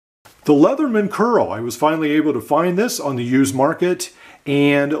The Leatherman curl. I was finally able to find this on the used market,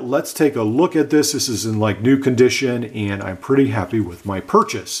 and let's take a look at this. This is in like new condition, and I'm pretty happy with my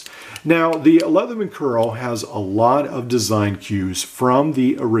purchase. Now, the Leatherman curl has a lot of design cues from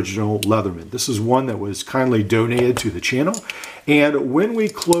the original Leatherman. This is one that was kindly donated to the channel, and when we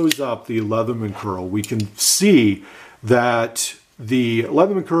close up the Leatherman curl, we can see that the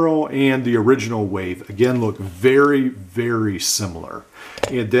Leatherman curl and the original wave again look very, very similar.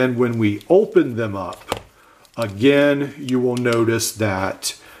 And then when we open them up, again, you will notice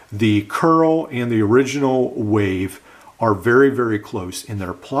that the curl and the original wave are very, very close in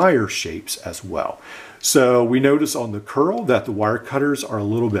their plier shapes as well. So we notice on the curl that the wire cutters are a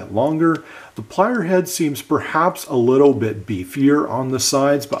little bit longer. The plier head seems perhaps a little bit beefier on the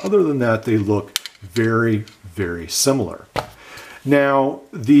sides, but other than that, they look very, very similar. Now,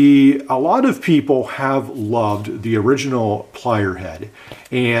 a lot of people have loved the original plier head,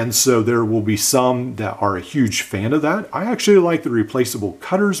 and so there will be some that are a huge fan of that. I actually like the replaceable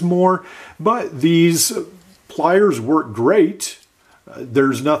cutters more, but these pliers work great.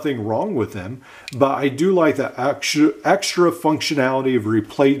 There's nothing wrong with them, but I do like the extra functionality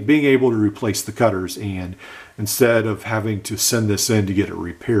of being able to replace the cutters, and instead of having to send this in to get it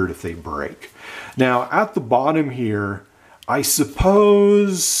repaired if they break. Now, at the bottom here, I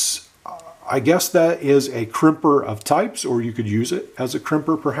suppose, I guess that is a crimper of types, or you could use it as a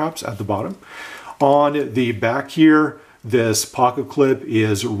crimper perhaps at the bottom. On the back here, this pocket clip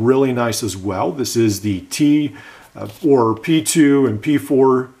is really nice as well. This is the T or P2 and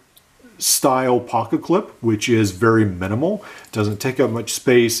P4 style pocket clip, which is very minimal, doesn't take up much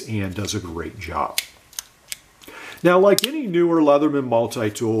space, and does a great job. Now, like any newer Leatherman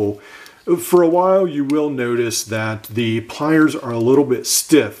multi-tool, for a while you will notice that the pliers are a little bit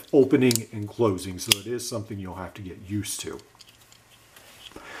stiff opening and closing, so it is something you'll have to get used to.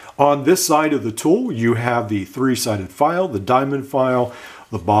 On this side of the tool, you have the three-sided file, the diamond file,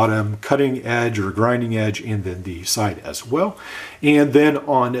 the bottom cutting edge or grinding edge, and then the side as well. And then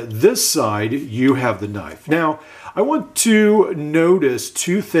on this side, you have the knife. Now, I want to notice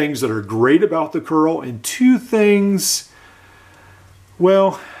two things that are great about the curl and two things,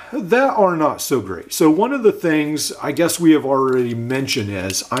 well, that are not so great. So one of the things I guess we have already mentioned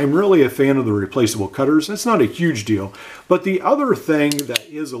is I'm really a fan of the replaceable cutters. It's not a huge deal. But the other thing that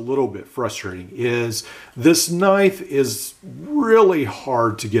is a little bit frustrating is this knife is really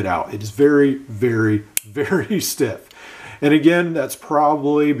hard to get out. It is very, very, very stiff. And again, that's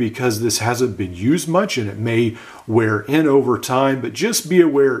probably because this hasn't been used much and it may wear in over time, but just be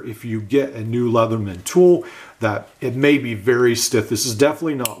aware if you get a new Leatherman tool that it may be very stiff. This is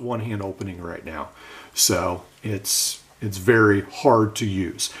definitely not one-hand opening right now. So it's very hard to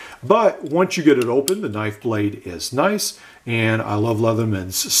use. But once you get it open, the knife blade is nice, and I love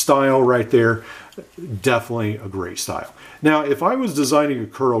Leatherman's style right there. Definitely a great style. Now, if I was designing a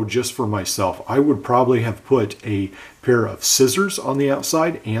curl just for myself, I would probably have put a pair of scissors on the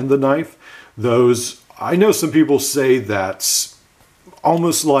outside and the knife. Those, I know some people say that's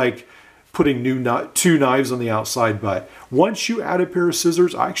almost like putting two knives on the outside, but once you add a pair of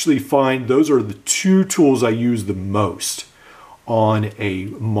scissors, I actually find those are the two tools I use the most on a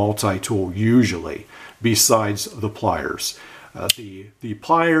multi-tool usually, besides the pliers. The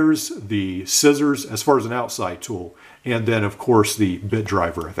pliers, the scissors as far as an outside tool, and then of course the bit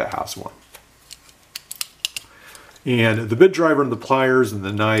driver if it has one. And the bit driver and the pliers and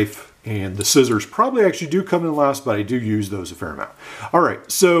the knife and the scissors probably actually do come in last, but I do use those a fair amount. All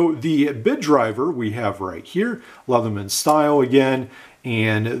right, so the bit driver we have right here, Leatherman style again,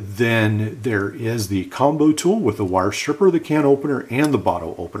 and then there is the combo tool with the wire stripper, the can opener, and the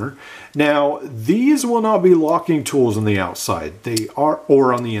bottle opener. Now, these will not be locking tools on the outside. They are,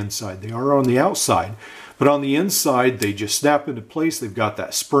 or on the inside. They are on the outside, but on the inside, they just snap into place. They've got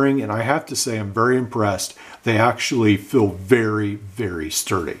that spring, and I have to say I'm very impressed. They actually feel very, very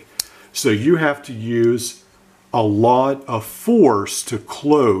sturdy. So you have to use a lot of force to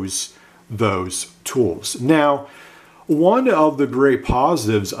close those tools. Now, one of the great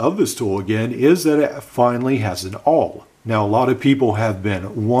positives of this tool, again, is that it finally has an awl. Now, a lot of people have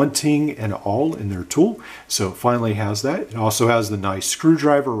been wanting an awl in their tool, so it finally has that. It also has the nice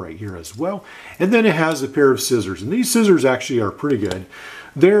screwdriver right here as well. And then it has a pair of scissors, and these scissors actually are pretty good.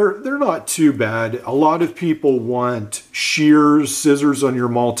 They're not too bad. A lot of people want shear scissors on your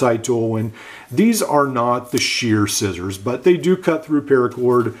multi-tool, and these are not the shear scissors, but they do cut through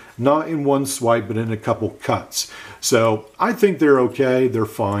paracord, not in one swipe, but in a couple cuts. So I think they're okay. They're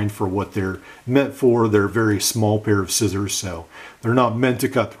fine for what they're meant for. They're a very small pair of scissors, so they're not meant to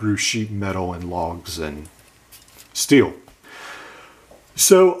cut through sheet metal and logs and steel.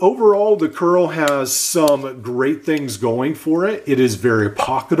 So overall, the curl has some great things going for it. It is very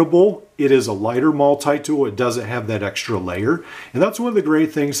pocketable. It is a lighter multi-tool. It doesn't have that extra layer. And that's one of the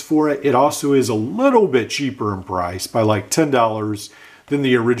great things for it. It also is a little bit cheaper in price by like $10 than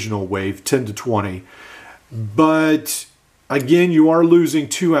the original Wave, 10 to 20. But again, you are losing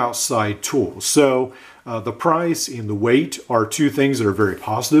two outside tools. So the price and the weight are two things that are very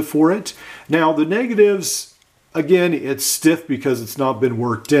positive for it. Now the negatives, again, it's stiff because it's not been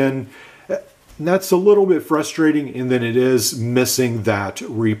worked in. And that's a little bit frustrating, and then it is missing that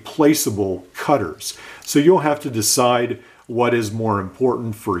replaceable cutters. So you'll have to decide what is more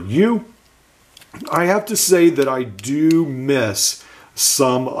important for you. I have to say that I do miss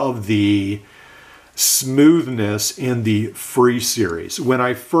some of the smoothness in the Free series. When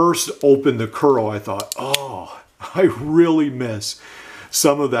I first opened the curl, I thought, oh, I really miss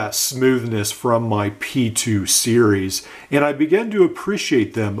some of that smoothness from my P2 series, and I began to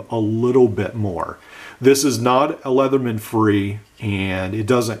appreciate them a little bit more. This is not a Leatherman Free, and it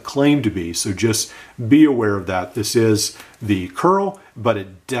doesn't claim to be, so just be aware of that. This is the curl, but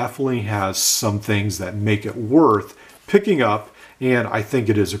it definitely has some things that make it worth picking up, and I think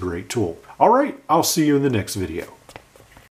it is a great tool. All right, I'll see you in the next video.